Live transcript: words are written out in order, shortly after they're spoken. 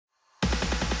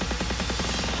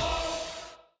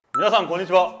皆さんこんに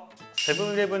ちは。セブ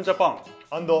ンイレブンジャパン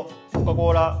&コカ・コ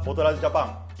ーラボトラーズジャパ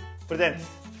ンプレゼンツ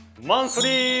マンス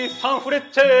リーサンフレ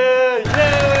ッチェイエー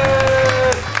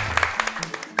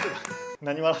イ。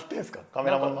何笑ってんすかカメ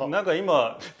ラマンの。なんか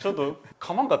今ちょっと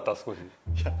噛まんかった少し。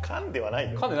いや噛んではな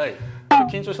いよ。噛んでない。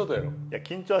緊張しとったやろ。いや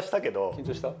緊張はしたけど。緊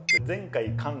張した。前回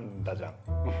噛んだじゃん。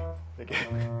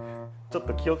ちょっ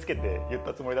と気をつけて言っ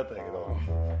たつもりだったんだけど、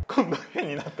今度変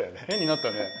になったよね。変になっ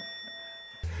たね。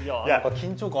いやなんか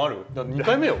緊張感ある。だ2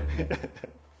回目よ。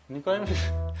2回目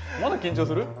まだ緊張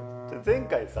する。前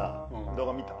回さ、動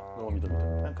画見た。動画見た。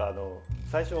なんか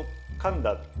最初噛ん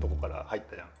だとこから入っ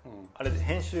たじゃん。あれ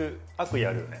編集悪意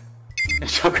あるよね。編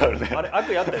集悪意あるね。あれ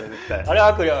悪意あったよね絶対。あれ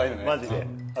悪意あるよね。マジで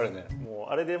あるね。も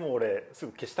うあれでもう俺す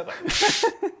ぐ消したから。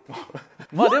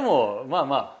まあでもま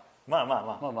あ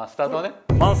スタートはね。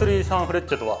マンスリーサンフレッ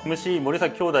チェとは MC 森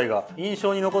崎兄弟が印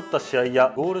象に残った試合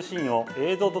やゴールシーンを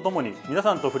映像とともに皆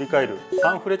さんと振り返る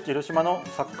サンフレッチェ広島の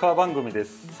サッカー番組で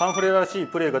す。サンフレらしい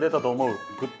プレーが出たと思う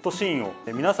グッドシーンを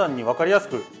皆さんに分かりやす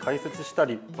く解説した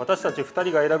り、私たち2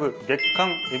人が選ぶ月間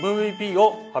MVP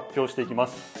を発表していきま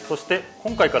す。そして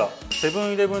今回からセブ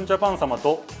ンイレブンジャパン様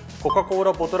とコカ・コー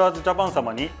ラボトラーズジャパン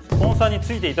様にスポンサーに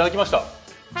ついていただきました。い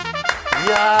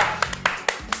やー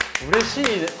嬉しい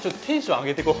ね。ちょっとテンション上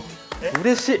げていこう。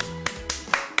嬉しい。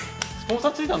スポンサ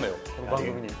ーついたんだよこの番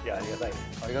組に。いやありがたい。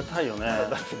ありがたいよね。だっ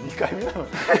て2回目なのに。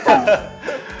だか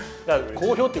ら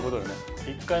好評っていうことでね。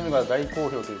1回目が大好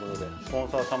評ということでスポン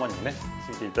サー様にもね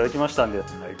ついていただきましたんで、はい、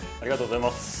ありがとうござい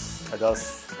ます。ありがとうございま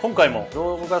す。今回も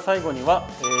動画最後には、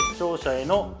視聴者へ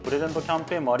のプレゼントキャン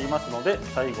ペーンもありますので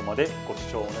最後までご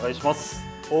視聴お願いします。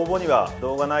応募には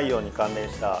動画内容に関連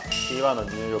したキーワードの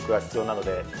入力が必要なの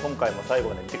で今回も最後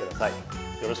まで見てください。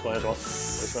よろしくお願いしま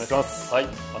す。よろしくお願いします。はい、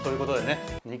ということでね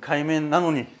2回目な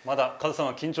のにまだカズさん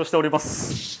は緊張しておりま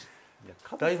す。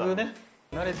だいぶね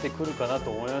慣れてくるかなと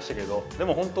思いましたけど、で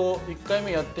も本当1回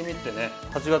目やってみてね、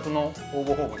8月の応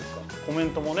募フォームですか、コメ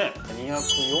ントもね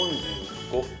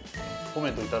245コメ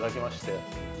ントいただきまして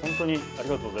本当にあり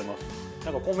がとうございます。な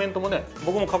んかコメントもね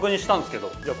僕も確認したんですけど、い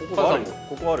やここあるよ、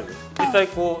ここあるよ。実際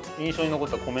こう印象に残っ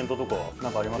たコメントとかは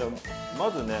何かありますか？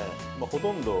まずね、ほ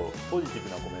とんどポジティブ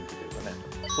なコメントというかね、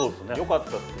そうですね、良かっ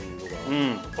たっていうの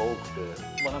が多く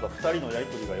て、なんか2人のやり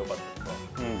取りが良かったとか、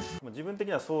自分的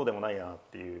にはそうでもないなっ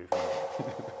ていうふうに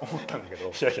思ったんだけど、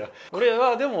いやいや俺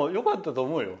はでも良かったと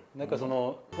思うよ。なんかこ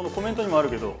のコメントにもあ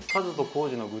るけどカズとコウ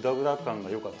ジのグダグダ感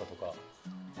が良かったとか、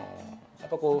や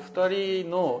っぱこう2人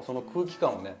のその空気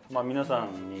感をね、皆さ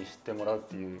んに知ってもらうっ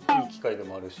ていういい機会で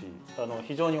もあるし、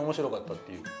非常に面白かったっ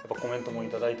ていうやっぱコメントもい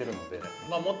ただいてるので、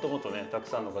もっともっとねたく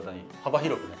さんの方に幅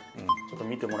広くね、ちょっと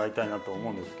見てもらいたいなと思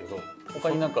うんですけど、他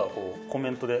になんかこうコ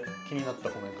メントで気になった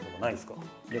コメントとかないですか？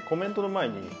いやコメントの前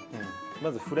に、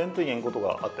まず触れんといけんこと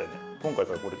があったよね。今回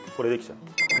からこれできたの。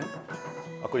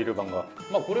アクリル板が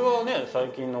これはね最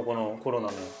近のこのコロナ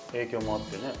の影響もあっ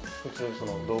てね、普通そ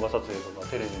の動画撮影とか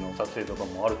テレビの撮影とか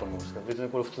もあると思うんですけど、別に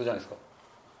これ普通じゃないですか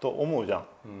と思うじゃん。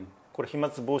これ飛沫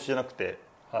防止じゃなくて、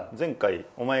前回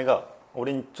お前が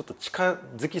俺にちょっと近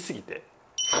づきすぎて、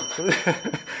それで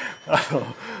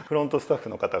フロントスタッフ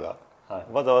の方が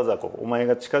わざわざお前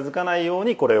が近づかないよう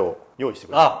にこれを用意してく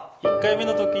れた。1回目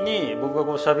の時に僕が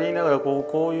こう喋りながら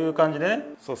こういう感じでね、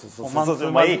そうい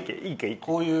いけ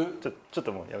こういうちょっ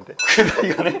ともうやめて下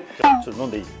りがね、ちょっと飲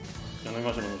んでいい？飲み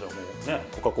ましょうね。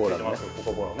コカ・コーラね、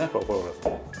コカ・コーラね、コカ・コーラです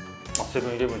ね。セ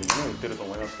ブンイレブンにね売ってると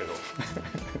思いますけど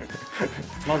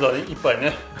まずは一杯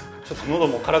ね、ちょっと喉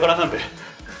もカラカラなんでい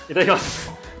ただきます。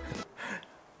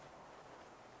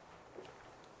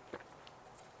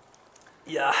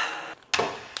いや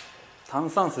炭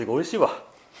酸水が美味しいわ。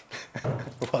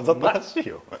わざとらしい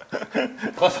よ。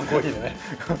母さんコーヒーでね。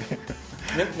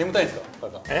眠たいんですか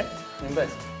母さん？眠たい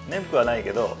ですか？眠くはない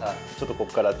けど、ちょっとこ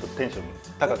こからちょっとテンション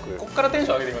高く、ここからテン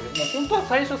ション上げていきます。もう本当は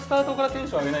最初スタートからテン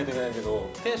ション上げないといけないけど、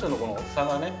テンションのこの差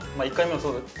がね、1回目もそ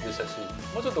うでしたし、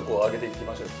もうちょっとこう上げていき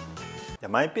ましょう。いや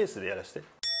マイペースでやらせて。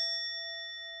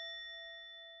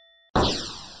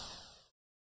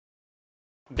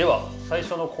では最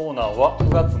初のコーナーは9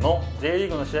月の J リー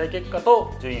グの試合結果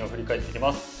と順位を振り返っていき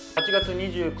ます。8月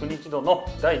29日度の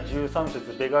第13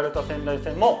節ベガルタ仙台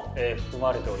戦も、含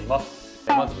まれております。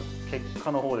まず結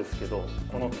果の方ですけど、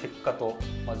この結果と、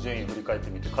順位を振り返っ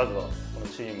てみてカズはこの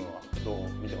チームはどう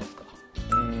見てますか？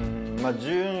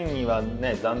順位は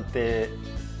ね暫定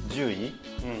10位、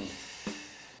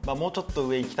もうちょっと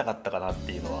上行きたかったかなっ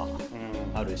ていうのは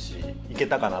あるし、行け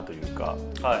たかなというか、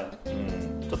ち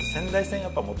ょっと仙台戦や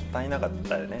っぱもったいなかっ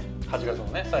たよね。8月の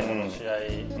ね最後の試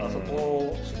合、そこ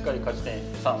をしっかり勝ち点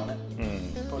3をね、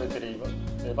取れて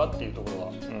ればっていうところ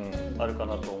はあるか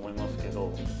なと思いますけ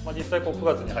ど、実際こう9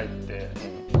月に入って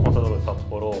コンサドーレ札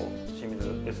幌、清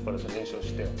水エスパルスに連勝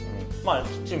して、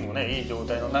チームもねいい状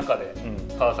態の中で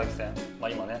川崎戦、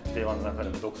今ね J1 の中で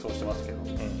も独走してますけど、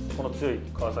この強い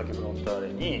川崎フロンターレ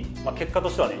に、結果と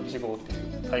してはね1-5って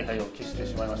いう大敗を喫して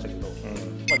しまいましたけど、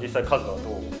実際カズはどう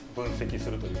分析す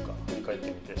るというか振り返って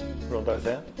みて。フロンターレ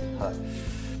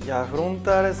戦、いやフロン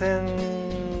ターレ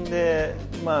戦で、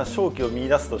勝機を見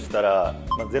出すとしたら、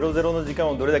0-0の時間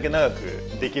をどれだけ長く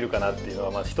できるかなっていう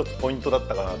のは、一つポイントだっ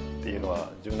たかなっていうのは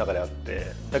自分の中であって、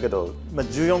だけど、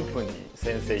14分に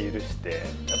先制許してやっ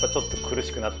ぱちょっと苦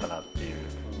しくなったなっていう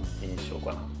印象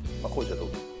かな。コーチはどう？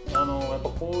やっぱ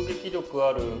攻撃力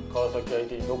ある川崎相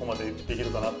手にどこまでできる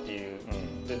かなっていう、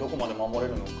でどこまで守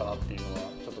れるのかなっていうのは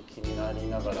ちょっと気になり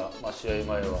ながら、試合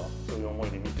前はそういう思い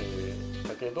で見て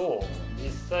たけど、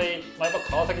実際、やっぱ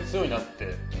川崎強いなっ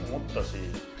て思ったし、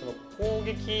その攻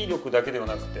撃力だけでは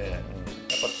なくて、やっぱ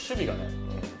守備がね、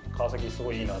川崎す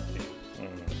ごいいいなっていう、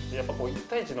でやっぱこう1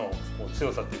対1のこう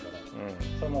強さっていうかね、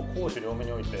それも攻守両面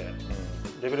において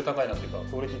レベル高いなっていうか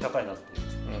クオリティ高いなっていう、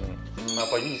やっ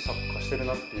ぱいいサッカーしてる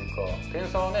なっていうか、点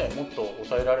差はねもっと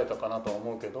抑えられたかなとは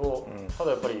思うけど、た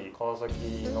だやっぱり川崎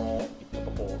のやっ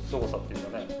ぱこう凄さっていう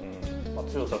かね、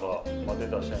強さが出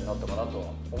た試合になったかなとは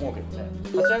思うけどね。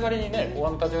立ち上がりにね、後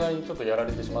半の立ち上がりにちょっとやら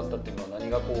れてしまったっていうのは何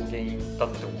がこう原因だっ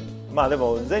て思う？で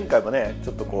も前回もねち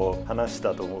ょっとこう話し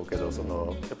たと思うけど、や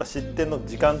っぱ失点の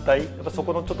時間帯、やっぱそ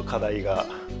このちょっと課題が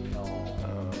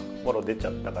もろ出ちゃ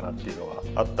ったかなっていうの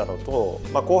があったのと、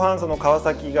後半その川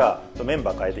崎がメン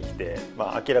バー変えてきて、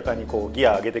明らかにこうギ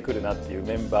ア上げてくるなっていう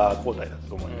メンバー交代だった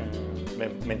と思うね、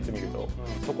メンツ見ると、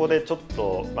そこでちょっ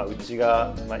と、うち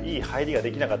が、いい入りが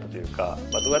できなかったというか、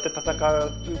どうやって戦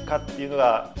うかっていうの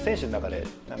が選手の中で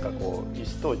なんかこう意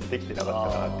思統一できてなか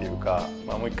ったかなっていうか、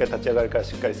もう一回立ち上がりから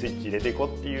しっかりスイッチ入れていこ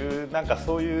うっていう、なんか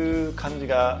そういう感じ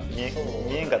が見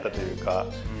えんかったというか、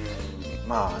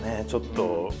ちょっ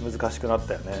と難しくなっ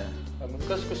たよね。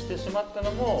難しくしてしまった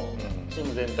のも、チー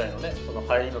ム全体のねその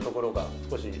入りのところが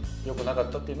少し良くなか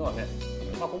ったっていうのはね、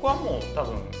ここはもう多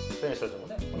分選手たちも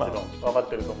ねもちろん分かっ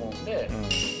てると思うんで、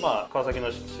川崎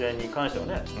の試合に関しては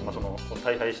ね、その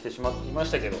大敗してしまいま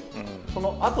したけど、そ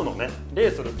の後のねレ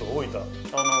イソルと大分、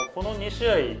この2試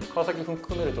合川崎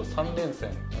含めると3連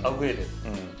戦アウェーで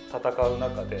戦う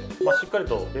中で、しっかり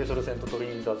とレイソル戦とトリ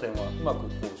ニータ戦はうまくこ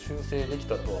う修正でき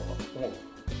たとは思う。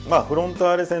フロン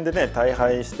ターレ戦でね大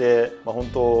敗して、本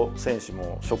当選手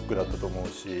もショックだったと思う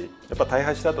し、やっぱ大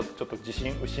敗した後ちょっと自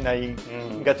信失い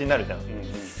がちになるじゃん。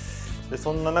で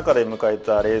そんな中で迎え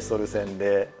たレイソル戦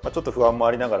で、ちょっと不安も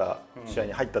ありながら試合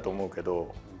に入ったと思うけ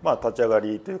ど、立ち上が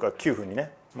りというか9分に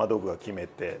ねドグが決め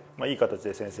て、いい形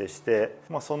で先制して、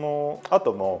その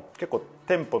後も結構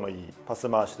テンポのいいパス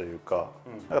回しというか、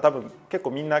なんか多分結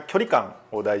構みんな距離感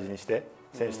を大事にして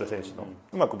選手と選手の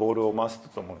うまくボールを回した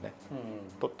と思うね、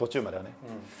途中まではね、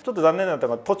ちょっと残念だった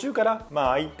のが途中から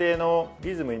相手の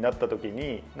リズムになった時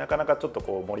になかなかちょっと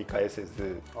こう盛り返せ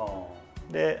ず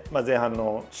で、前半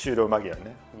の終了間際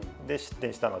ね、で失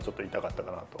点したのはちょっと痛かった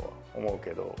かなとは思う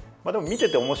けど、でも見て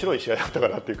て面白い試合だったか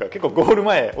なっていうか、結構ゴール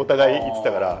前お互い行って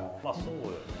たから、そうだよね、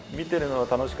見てるのは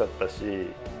楽しかったし、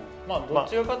どっ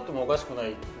ちが勝ってもおかしくな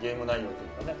いゲーム内容とい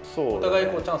うかね、お互い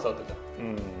こうチャンスあったじゃん。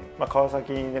川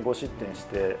崎に、5失点し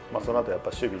て、その後やっぱ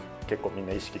守備結構みん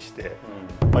な意識して、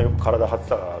よく体張って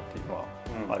たかなっていうのは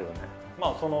あるよね。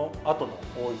その後の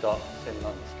大分戦な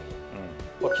んです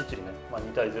けど、きっちりね、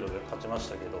2対0で勝ちまし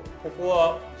たけど、ここ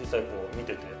は実際こう見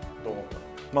ててどう思っ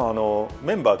たの？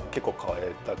メンバー結構変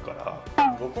えたか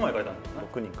ら、6枚変えたんだよね。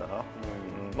6人かな。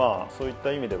そういっ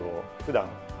た意味でも普段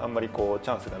あんまりこう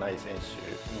チャンスがない選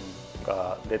手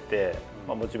が出て、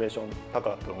モチベーション高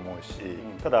かったと思うし、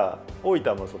ただ大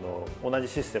分もその同じ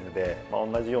システムで、同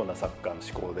じようなサッカー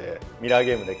の思考でミラー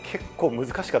ゲームで結構難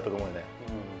しかったと思うよね。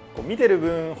こう見てる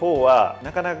分方は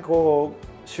なかなかこ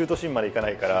うシュートシーンまでいかな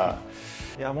いから、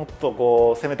いやもっと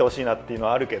こう攻めてほしいなっていうの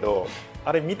はあるけど、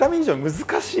あれ見た目以上難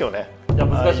しいよね。いや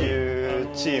難しい。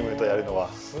チームとやるのは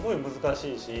すごい難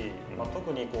しいし、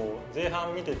特にこう前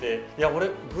半見てて、いや俺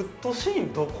グッドシー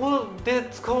ンどこで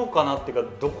使おうかなっていうか、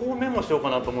どこをメモしようか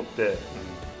なと思って、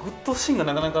グッドシーンが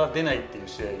なかなか出ないっていう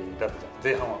試合だったじ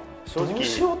ゃん前半は。正直どう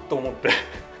しようと思って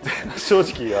正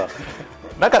直は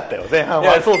なかったよ前半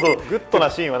は。そうそう、グッドな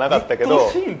シーンはなかったけど、グッ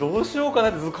ドシーンどうしようかな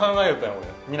ってずっと考えよったよ俺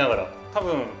見ながら。多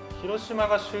分広島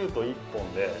がシュート1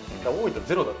本で、大分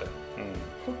0だったよ。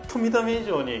本当見た目以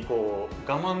上にこ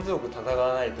う我慢強く戦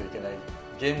わないといけない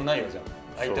ゲーム内容じゃん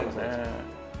相手もそうですね。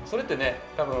それってね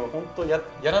多分本当や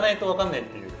らないと分かんないっ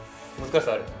ていう難し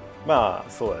さある。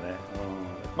そうだね。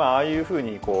ああいうふう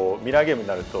にこうミラーゲームに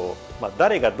なると、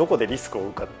誰がどこでリスクを負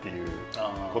うかっていう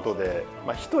ことで、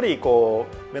1人こ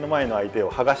う目の前の相手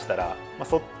を剥がしたら、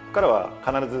そこからは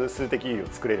必ず数的優位を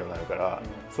作れるようになるから、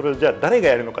それをじゃあ誰が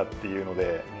やるのかっていうの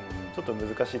でちょっと難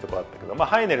しいところあったけど、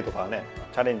ハイネルとかはね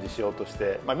チャレンジしようとし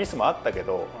て、ミスもあったけ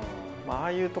ど、あ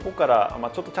あいうとこから、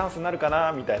ちょっとチャンスになるか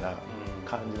なみたいな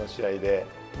感じの試合で、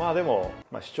でも、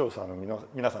視聴者の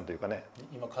皆さんというかね、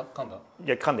今噛んだ？い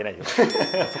や噛んでないよ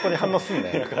そこに反応すん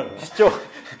ね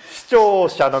視聴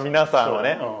者の皆さんは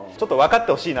ね、ちょっと分かっ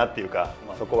てほしいなっていうか、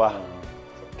そこは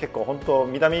結構本当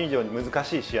見た目以上に難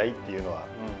しい試合っていうのは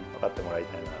分かってもらい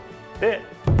たいな。で、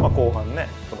後半ね、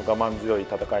その我慢強い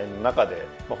戦いの中で、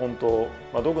本当、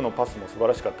ドグのパスも素晴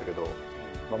らしかったけど、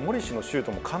モリシのシュー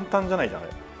トも簡単じゃないじゃん。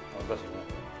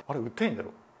あれ打てんだ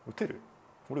ろ？打てる？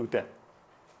俺打てん。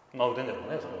打てんだろ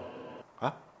うね、それ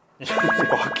は。そ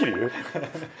こはっきり言う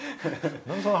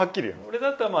なんでそんなはっきり言うの？俺だ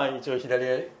ったら一応左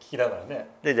利きだからね。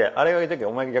じゃああれが言ったけど、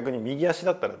お前が逆に右足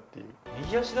だったらっていう。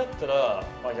右足だったら、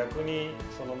逆に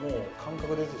もう感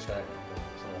覚で打つしかない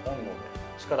その本能で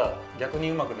力逆に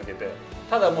うまく抜けて、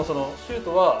ただもうそのシュー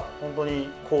トは本当に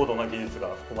高度な技術が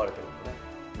含まれてる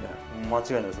んでね、間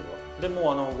違いないそれは。で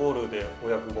もゴールでお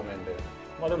役御免で。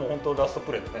でも本当ラスト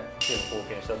プレーでねチーム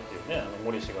貢献したっていうね、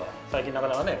森氏が最近なか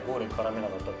なかねゴールに絡めな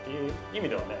かったっていう意味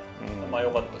ではね、良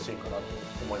かったシーンかなと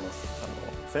思います。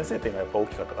先制点がやっぱ大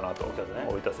きかったかなと、大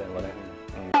分戦はね。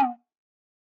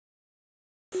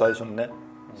最初のね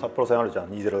札幌戦あるじゃん、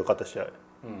2-0で勝った試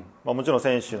合、もちろん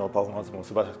選手のパフォーマンスも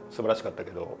素晴らしかった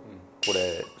けど、こ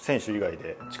れ選手以外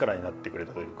で力になってくれ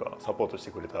たというかサポートし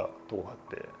てくれたとこがあっ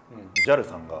て、JAL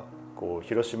さんがこう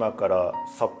広島から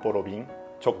札幌便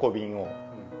直行便を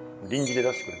臨時で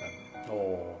出してくれた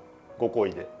の、ご厚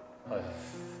意で。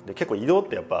で結構移動っ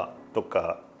てやっぱどっ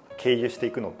か経由して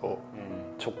いくのと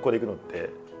直行で行くのって、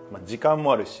時間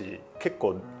もあるし結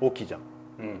構大きいじゃん、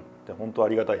で本当あ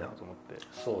りがたいなと思って。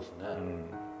そうですね、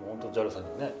本当 JAL さん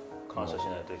にね感謝し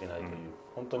ないといけないという、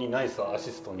本当にナイスアシ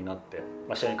ストになって、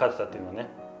試合に勝てたっていうのはね、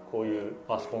こういう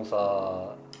スポンサ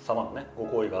ー様のねご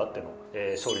厚意があっての、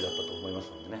勝利だったと思います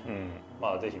のでね、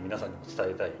ぜひ皆さんにも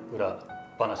伝えたい裏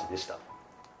話でした。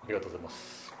ありがとうございま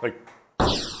す。はい。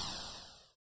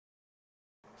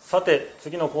さて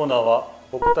次のコーナーは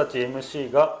僕たち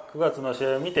MC が9月の試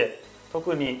合を見て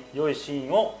特に良いシー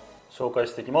ンを紹介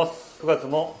していきます。9月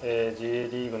も、J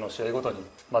リーグの試合ごとに、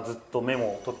ずっとメ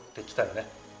モを取ってきたよね。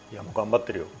いやもう頑張っ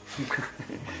てるよ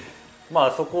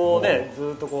そこをね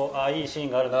ずっとこういいシー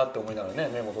ンがあるなって思いながらね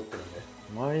メモを取ってるんで、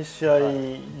毎試合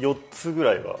4つぐ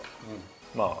らいは、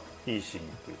いいシーン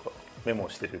というかメモ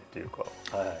してるっていうか、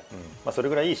それ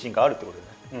ぐらいいいシーンがあるってこと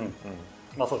でね。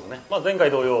そうですね。前回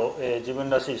同様、自分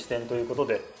らしい視点ということ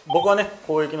で、僕はね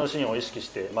攻撃のシーンを意識し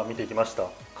て、見ていきました。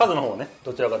数の方をね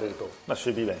どちらかというと、守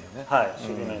備面よね。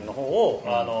守備面の方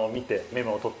を、見てメ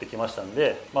モを取ってきましたん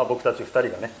で、僕たち2人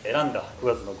がね選んだ9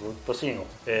月のグッドシーンを、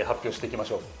発表していきま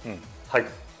しょう。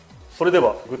それで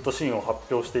はグッドシーンを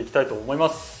発表していきたいと思いま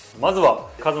す。まずは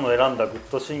数の選んだグ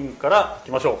ッドシーンからい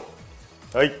きましょ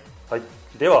う。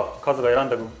では数が選ん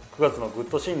だ9月のグッ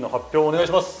ドシーンの発表をお願い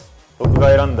します。僕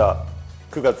が選んだ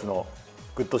9月の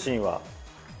グッドシーンは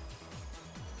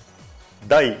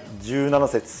第17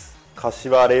節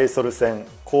柏レイソル戦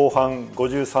後半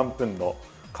53分の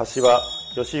柏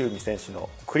義文選手の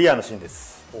クリアのシーンで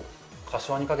す。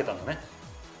柏にかけたのね。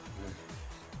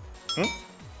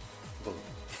どうぞ。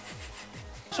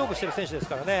勝負してる選手です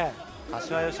からね。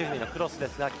柏義文のクロスで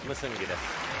すがキム・スンギです。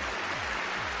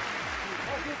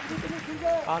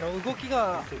動き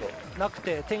がなく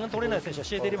て点が取れない選手は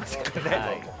試合出れませんから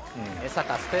ね。江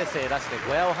坂スペースへ出して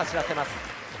小屋を走らせます。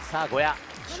さあ小屋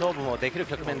勝負もできる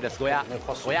局面です。小屋がいっ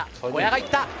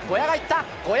た小屋だ、ナイス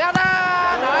ゴ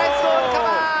ールカ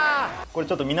バー。これ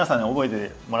ちょっと皆さんに覚え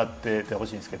てもらっててほ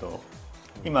しいんですけど、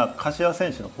今柏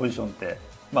選手のポジションって、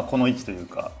この位置という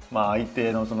か、相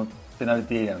手のそのペナル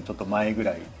ティーエリアのちょっと前ぐ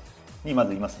らいにま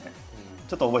ずいますね。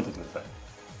ちょっと覚えておいてください。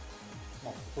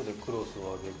ここでクロス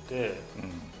を上げて、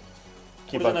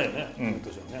これじゃないよね、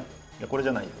いやこれじ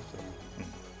ゃないよ、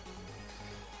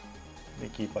で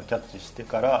キーパーキャッチして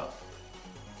から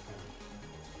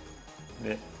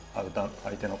で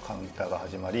相手のカウンターが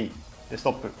始まりでス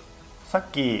トップ。さっ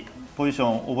きポジショ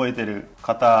ン覚えてる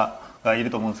方がい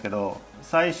ると思うんですけど、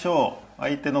最初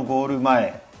相手のゴール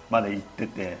前まで行って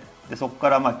て、でそこか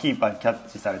らキーパーにキャッ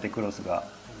チされてクロスが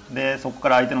で、そこか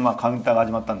ら相手のカウンターが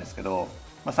始まったんですけど、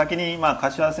先に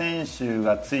柏選手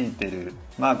がついてる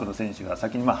マークの選手が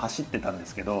先に走ってたんで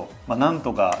すけど、なん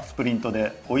とかスプリント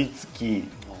で追いつき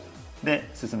で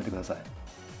進めてください。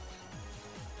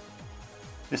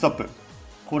でストップ。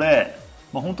これ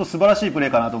本当素晴らしいプレ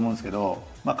ーかなと思うんですけど、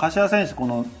柏選手、こ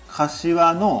の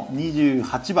柏の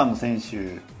28番の選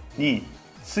手に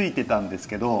ついてたんです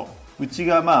けど、うち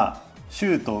がシ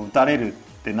ュートを打たれるっ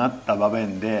てなった場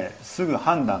面ですぐ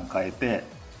判断変えて、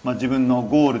自分の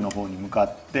ゴールの方に向か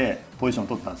ってポジションを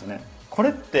取ったんですよね。これ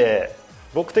って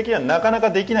僕的にはなかなか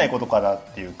できないことかなっ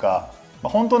ていうか、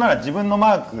本当なら自分の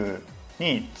マーク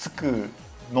につく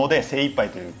ので精一杯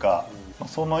というか、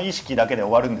その意識だけで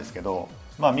終わるんですけど、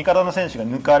味方の選手が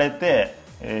抜かれて、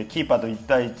キーパーと1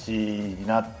対1に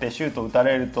なってシュートを打た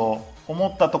れると思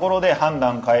ったところで判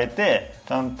断変えて、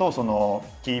ちゃんとその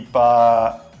キー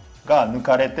パーが抜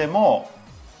かれても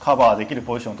カバーできる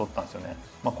ポジションを取ったんですよね。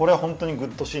これは本当にグ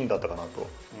ッドシーンだったかなと。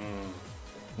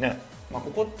ね、こ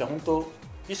こって本当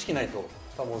意識ないと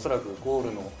多分おそらくゴー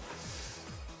ルの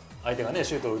相手がね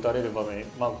シュートを打たれる場面、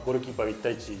ゴールキーパーが1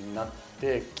対1になっ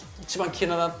て一番危険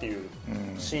だなっていう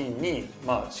シーンに、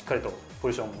しっかりとポ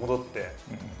ジション戻って、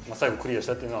最後クリアし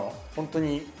たっていうのは本当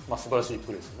に素晴らしい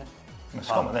プレーですよね。し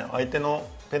かもね、相手の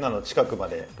ペナの近くま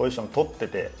でポジション取って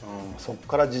て、そこ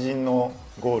から自陣の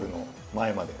ゴールの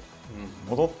前まで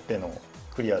戻っての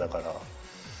クリアだから、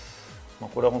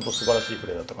これは本当素晴らしいプ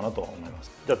レーだったかなと思いま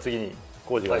す。じゃあ次に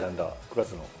浩二が選んだ9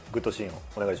月のグッドシーンを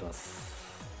お願いします。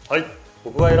はい、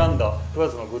僕が選んだ9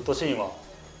月のグッドシーンは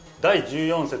第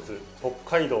14節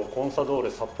北海道コンサドー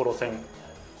レ札幌戦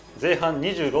前半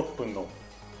26分の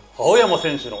青山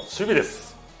選手の守備で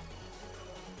す。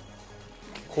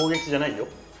攻撃じゃないよ、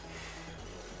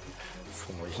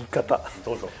その言い方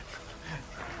どうぞ。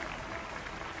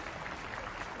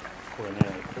これね、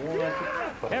こうやって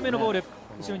早めのボール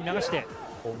後ろに流して、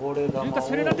こぼれ球をルーカス・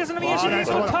フェルナンデスの右足に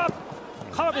取った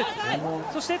カーブ、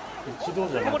そして一度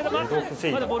じゃなく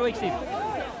てまだボールは生きている。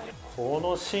こ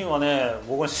のシーンはね、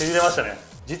僕はしびれましたね。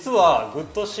実はグッ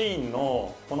ドシーン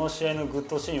のこの試合のグッ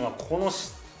ドシーンはこの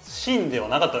シーンでは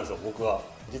なかったんですよ。僕は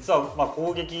実は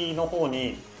攻撃の方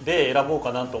で選ぼう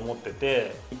かなと思って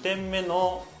て、2点目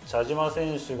の茶島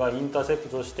選手がインターセプ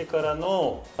トしてから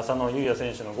の浅野雄也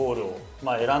選手のゴールを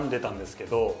選んでたんですけ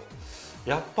ど、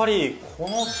やっぱりこ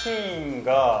のシーン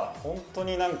が本当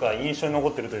に印象に残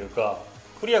ってるというか、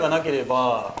クリアがなけれ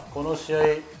ばこの試合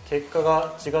結果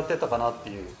が違ってたかなって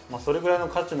いう、それぐらいの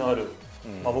価値のある、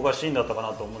僕はシーンだったか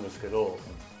なと思うんですけど、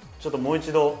ちょっともう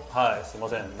一度、すいま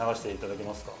せん、流していただけ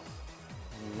ますか。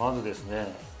まずですね、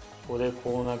ここで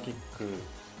コーナーキック、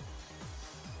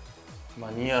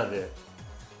ニアで、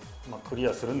クリ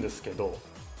アするんですけど、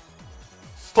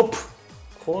ストップ。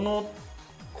こ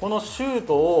のシュー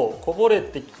トをこぼれ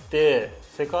てきて、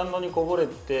セカンドにこぼれ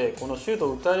て、このシュート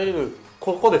を打たれる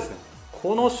ここですね。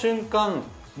この瞬間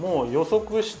もう予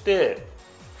測して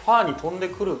ファーに飛んで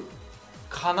くる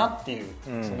かなっていう、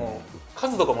その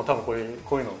数とかも多分こう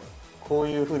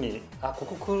いう風にこ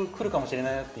こ来るかもしれ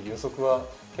ないなっていう予測は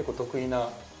結構得意な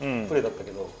プレーだった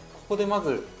けど、ここでま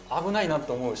ず危ないな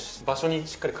と思う場所に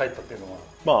しっかり帰ったっていう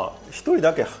のは、一人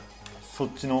だけそっ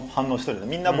ちの反応してる。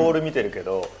みんなボール見てるけ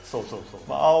ど、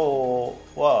青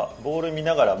はボール見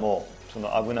ながらもその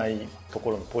危ないと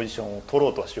ころのポジションを取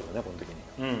ろうとはしようね、この時に。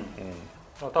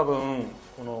多分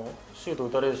このシュート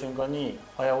打たれる瞬間に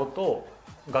早尾と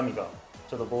ガミが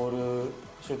ちょっとボール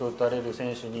シュート打たれる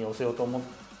選手に寄せようと思っ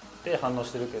て反応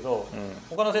してるけど、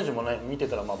他の選手もね見て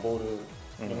たらボー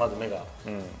ルにまず目が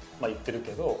いってる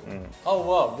けど、青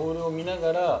はボールを見な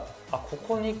がらこ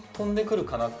こに飛んでくる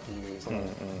かなっていう、その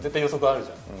絶対予測ある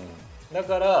じゃん。だ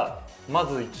からま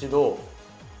ず一度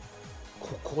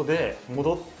ここで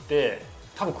戻って、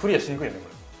多分クリアしにくいよね、こ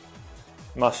れ。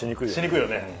しにくいよ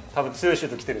ね、多分強いシュ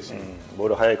ート来てるし、ボー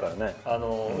ル速いからね、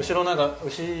後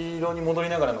ろに戻り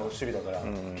ながらの守備だから、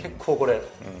結構これ、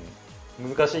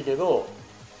難しいけど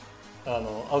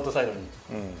アウトサイドに、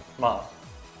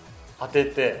当て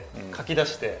てかき出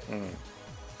して、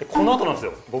でこの後なんです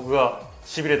よ、僕が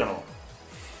しびれたの。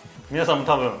皆さんも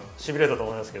多分しびれたと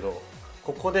思いますけど、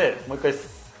ここでもう一回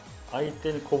相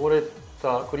手にこぼれ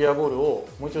たクリアボールを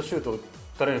もう一度シュート打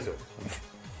たれるんですよ。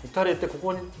打たれてこ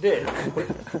こでこ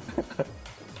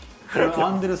れア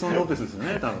ンデルソン・ロペスですよ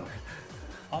ね、多分。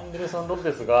アンデルソン・ロ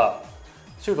ペスが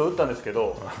シュートを打ったんですけ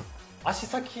ど、足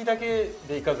先だけ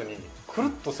でいかずにくるっ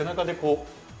と背中でこ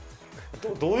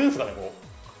うどういうんですかね、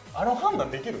あの判断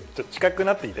できる？ちょっと近く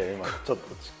なってきたよ今。ちょっ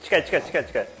と近い。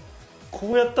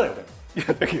こうやったよね。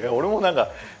いや俺も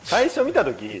最初見た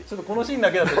時ちょっとこのシーン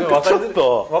だけだ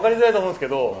と分かりづらいと思うんですけ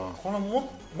ど、この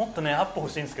もっとねアップ欲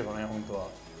しいんですけどね、本当は。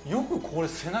よくこれ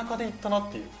背中でいったなっ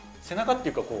ていう、背中って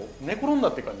いうか寝転んだ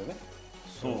っていう感じでね。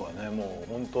そうだね、も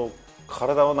う本当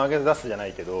体を投げ出すじゃな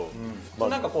いけど、タ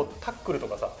ックルと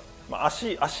かさ、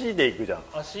足でいくじゃん。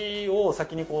足を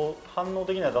先にこう反応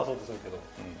的には出そうとするけど、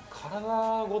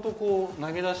体ごとこう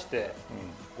投げ出して、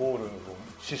ゴールを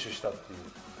死守したっていう、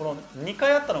この2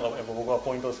回あったのがやっぱ僕は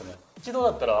ポイントですね。一度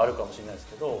だったらあるかもしれないです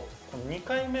けど、この2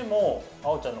回目もあ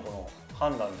おちゃんのこの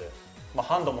判断で、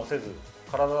ハンドもせず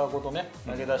体ごとね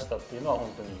投げ出したっていうのは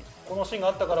本当にこのシーンが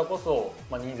あったからこそ、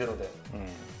2-0で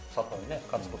札幌にね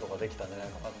勝つことができたんじゃない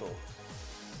か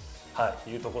なと、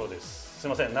いうところです。すい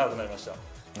ません、長くなりました。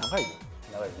長いね、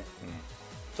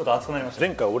ちょっと熱くなりました。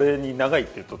前回俺に長いっ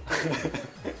て言っとって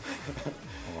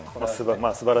素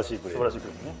晴らしいプレー、素晴らしいプ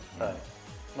レーね。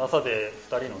さて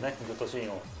2人のねグッドシーン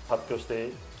を発表して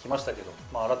きましたけど、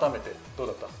改めてどう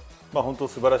だった？本当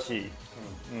素晴らしい、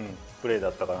プレーだ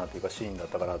ったかなというかシーンだっ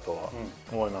たかなとは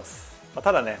思います。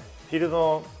ただね、フィールド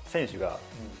の選手が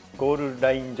ゴール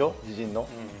ライン上、自陣の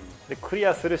でクリ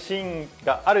アするシーン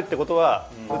があるってことは、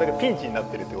それだけピンチになっ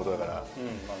てるってことだから、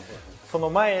その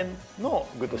前の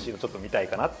グッドシーンをちょっと見たい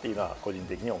かなっていうのは個人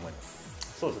的には思いま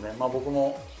す。そうですね、僕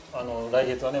も来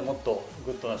月はねもっと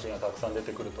グッドなシーンがたくさん出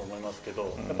てくると思いますけ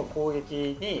ど、やっぱ攻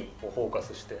撃にフォーカ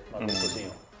スして、グッドシーン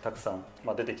をたくさん、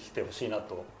出てきてほしいな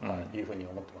というふうに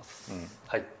思ってます。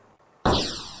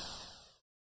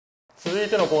続い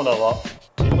てのコーナーは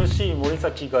MC 森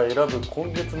崎が選ぶ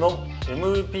今月の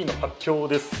MVP の発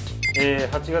表です。8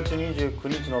月29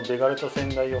日のベガルタ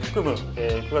仙台を含む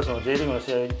9月の J リーグの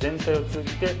試合全体を通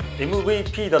じて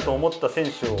MVP だと思った選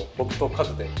手を僕とカ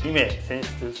ズで2名選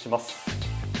出します。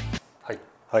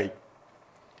はい、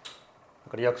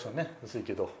リアクションね薄い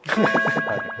けど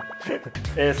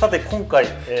さて今回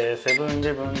セブンイ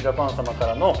レブンジャパン様か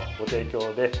らのご提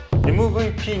供で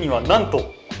MVP にはなんと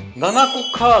7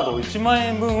個カード1万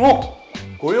円分を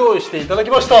ご用意していただき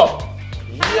ました。い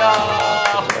やー、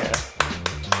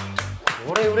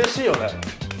これ嬉しいよね。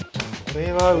こ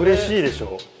れは嬉しいでし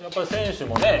ょう。やっぱり選手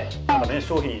もね、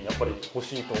商品やっぱり欲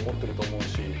しいと思ってると思う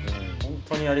し、本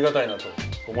当にありがたいなと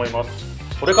思います。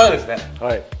それからですね、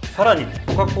さらに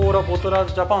コカ・コーラボトラ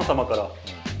ージャパン様から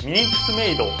ミニッツ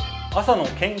メイド朝の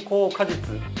健康果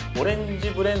実オレン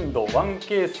ジブレンド1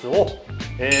ケースを、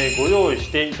ご用意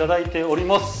していただいており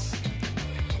ます。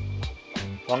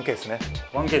1ケースね。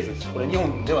1ケースです。これ2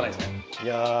本ではないですね。い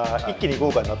やー、一気に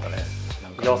豪華になったね。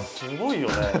いや、すごいよ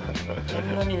ね。こ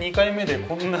んなに2回目で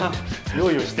こんな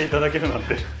用意をしていただけるなん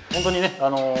て本当にね、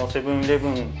セブンイレブ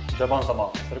ンジャパン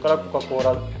様、それからコカ・コー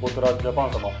ラボトラージャパ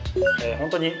ン様、本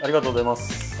当にありがとうございま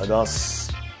す。ありがとうございま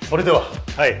す。それでは、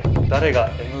誰が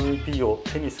MVP を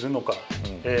手にするのか、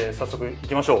早速い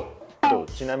きましょ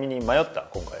う。ちなみに迷った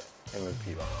今回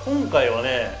MVP は。今回は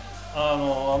ね、あ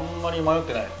んまり迷っ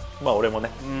てない。俺もね、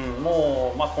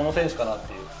もう、この選手かなっ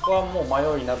ていう、ここはもう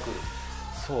迷いなく、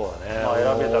そうだね、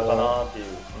選べたかなっていう、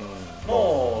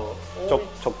もう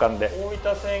直感で大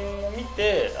分戦を見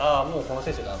て、もうこの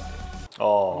選手だなって、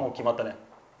もう決まったね。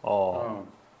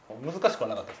難しくは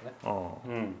なかったですね。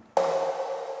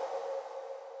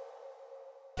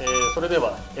それで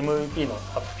は MVP の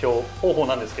発表方法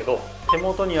なんですけど、手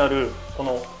元にあるこ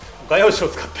の画用紙を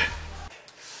使って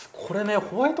これね、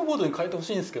ホワイトボードに書いてほ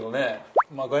しいんですけどね、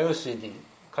画用紙に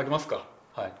書きますか。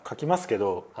書きますけ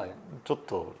ど、ちょっ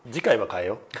と次回は変え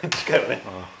よう。次回はね、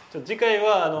次回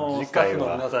はスタッフの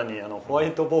皆さんにホワ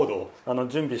イトボードを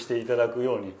準備していただく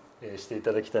ようにしてい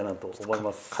ただきたいなと思い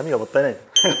ます。紙がもったいない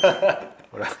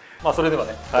それでは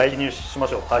ね、記入しま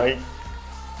しょう。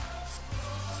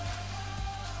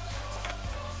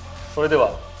それで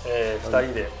は、2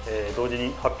人で、同時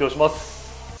に発表しま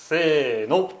す。せー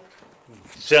の、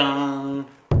じゃーん。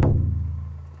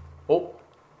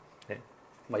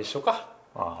一緒か。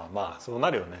そうな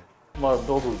るよね。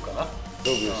道具かな。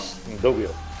道具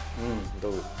よ。道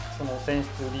具。その選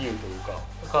出理由というか、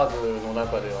カードの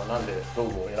中ではなんで道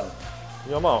具を選んだの？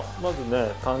いや、まず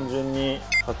ね、単純に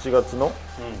8月の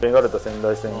ベガルタ仙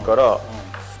台戦から、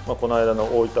この間の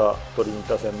大分トリニ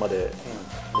タ戦まで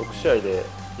6試合で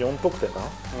4得点か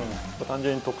な。単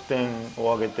純に得点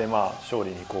を挙げて、勝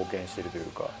利に貢献しているという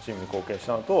か、チームに貢献し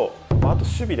たのと、あと守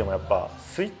備でもやっぱ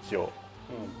スイッチを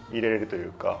入れれるとい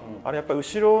うか、あれやっぱり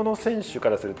後ろの選手か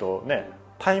らするとね、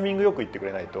タイミングよくいってく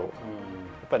れないと、やっ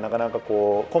ぱりなかなか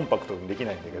コンパクトにでき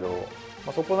ないんだけど、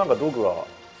そこなんか道具は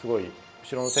すごい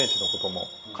後ろの選手のこ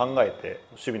とも考えて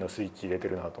守備のスイッチ入れて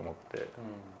るなと思って、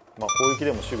攻撃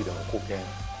でも守備でも貢献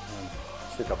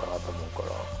してたかなと思うか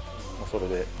ら、それ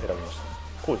で選びました。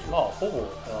ほぼ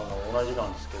同じな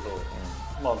んですけど、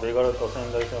ベガルタ仙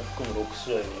台戦を含む6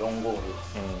試合で4ゴール。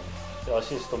ア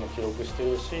シストも記録して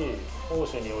るし、攻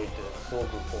守においてすご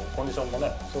くコンディションも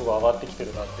ねすごく上がってきて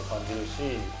るなって感じる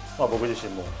し、僕自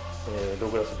身もド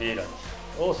グラス・ビエイラ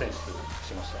を選出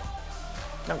しました。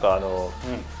なんか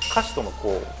歌詞との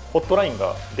こうホットライン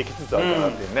ができつつあるかな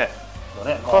っていうね。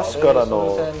歌詞から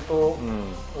の戦と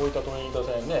大分トリニータ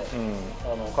戦ね、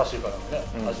歌詞からのね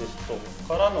アシスト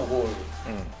からのゴール、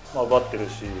奪ってる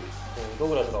し、ド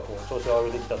グラスがこう調子を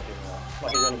上げてきたっていうのは、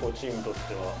非常にこうチームにとっ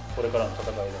てはこれからの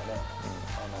戦いではね、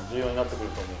重要になってくる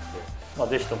と思うの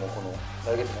で、ぜひともこの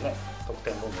来月もね得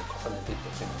点どんどん重ねていって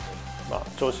ほしいの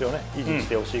で、調子をね維持し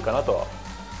てほしいかなとは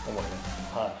思うね。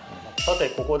さて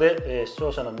ここで、視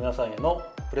聴者の皆さんへの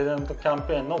プレゼントキャン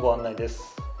ペーンのご案内です。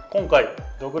今回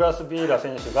ドグラス・ビエラ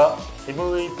選手が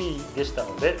MVP でした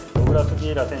ので、ドグラス・ビ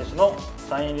エラ選手の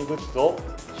サイン入りグッズを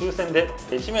抽選で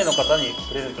1名の方に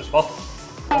プレゼントしま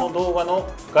す。この動画の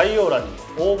概要欄に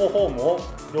応募フォームを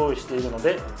用意しているの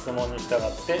で、質問に従っ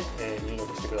て入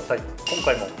力してください。今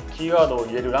回もキーワードを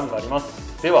入れる欄がありま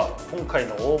す。では今回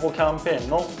の応募キャンペーン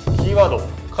のキーワードを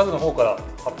カズの方から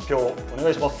発表お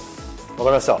願いします。わ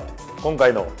かりました。今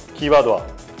回のキーワードは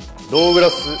ドグラ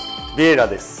ス・ビエラ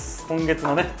です。今月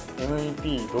のね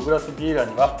MVP ドグラス・ビエラ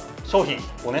には商品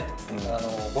をね、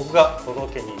僕が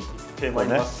届けに行ってまい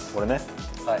ります。これね、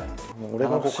はい、俺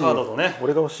が欲しい。カードとね、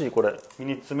俺が欲しいこれ。ミ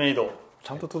ニッツメイド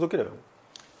ちゃんと届けろよ。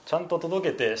ちゃんと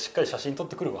届けてしっかり写真撮っ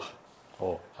てくるわ。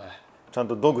ちゃん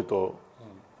とドグと、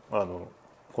コ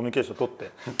ミュニケーション取って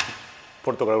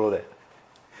ポルトガル語で。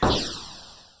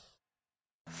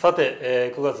さ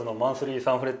て、9月のマンスリー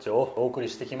サンフレッチェをお送り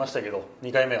してきましたけど、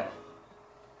2回目は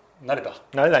慣れた？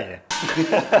慣れないね。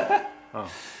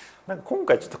なんか今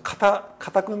回ちょっと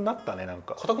硬くなったね。なん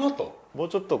か硬くなった？もう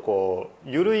ちょっとこう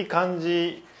緩い感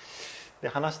じで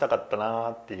話したかったな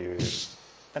っていう。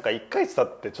なんか1回経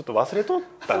ってちょっと忘れとっ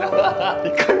たね。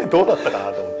1回目どうだったか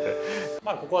なと思って。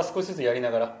ここは少しずつやり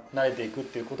ながら慣れていくっ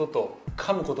ていうことと、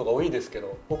噛むことが多いですけ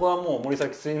ど、ここはもう森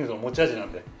崎ツインズの持ち味な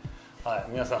んで、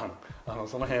皆さん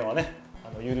その辺はね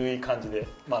緩い感じで、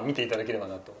見ていただければ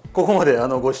なと。ここまで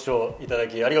ご視聴いただ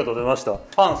きありがとうございました。フ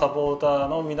ァンサポーター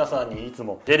の皆さんにいつ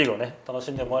もJリーグをね楽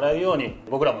しんでもらえるように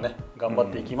僕らもね頑張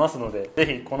っていきますので、ぜ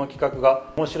ひこの企画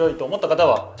が面白いと思った方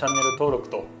はチャンネル登録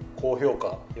と高評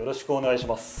価よろしくお願いし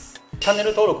ます。チャンネ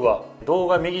ル登録は動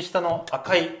画右下の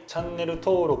赤いチャンネル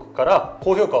登録から、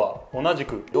高評価は同じ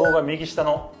く動画右下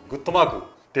のグッドマーク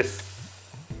です。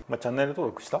チャンネル登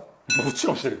録した？もち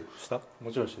ろんしてる。した？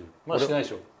もちろんしてる。まだしてないで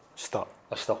しょ。した。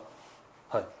明日。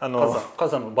はい。カ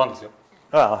ズさんの番ですよ。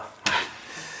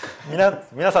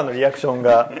皆さんのリアクション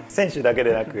が選手だけ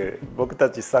でなく僕た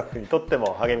ちスタッフにとって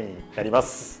も励みになりま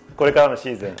す。これからのシ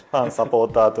ーズンファンサポ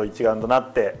ーターと一丸とな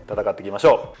って戦っていきまし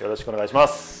ょう。よろしくお願いしま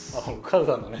す。カズ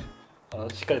さんのね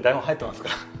しっかり台本入ってますか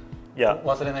ら、いや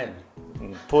忘れないよう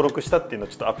に、登録したっていうのを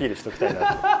ちょっとアピールしておきたい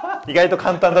なと。意外と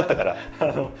簡単だったから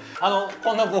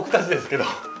こんな僕たちですけど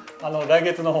来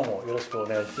月の方もよろしくお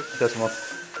願いいたしま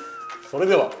す。それ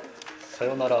ではさ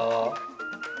ようなら。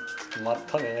ま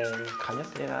たね。噛み合っ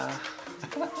てねえな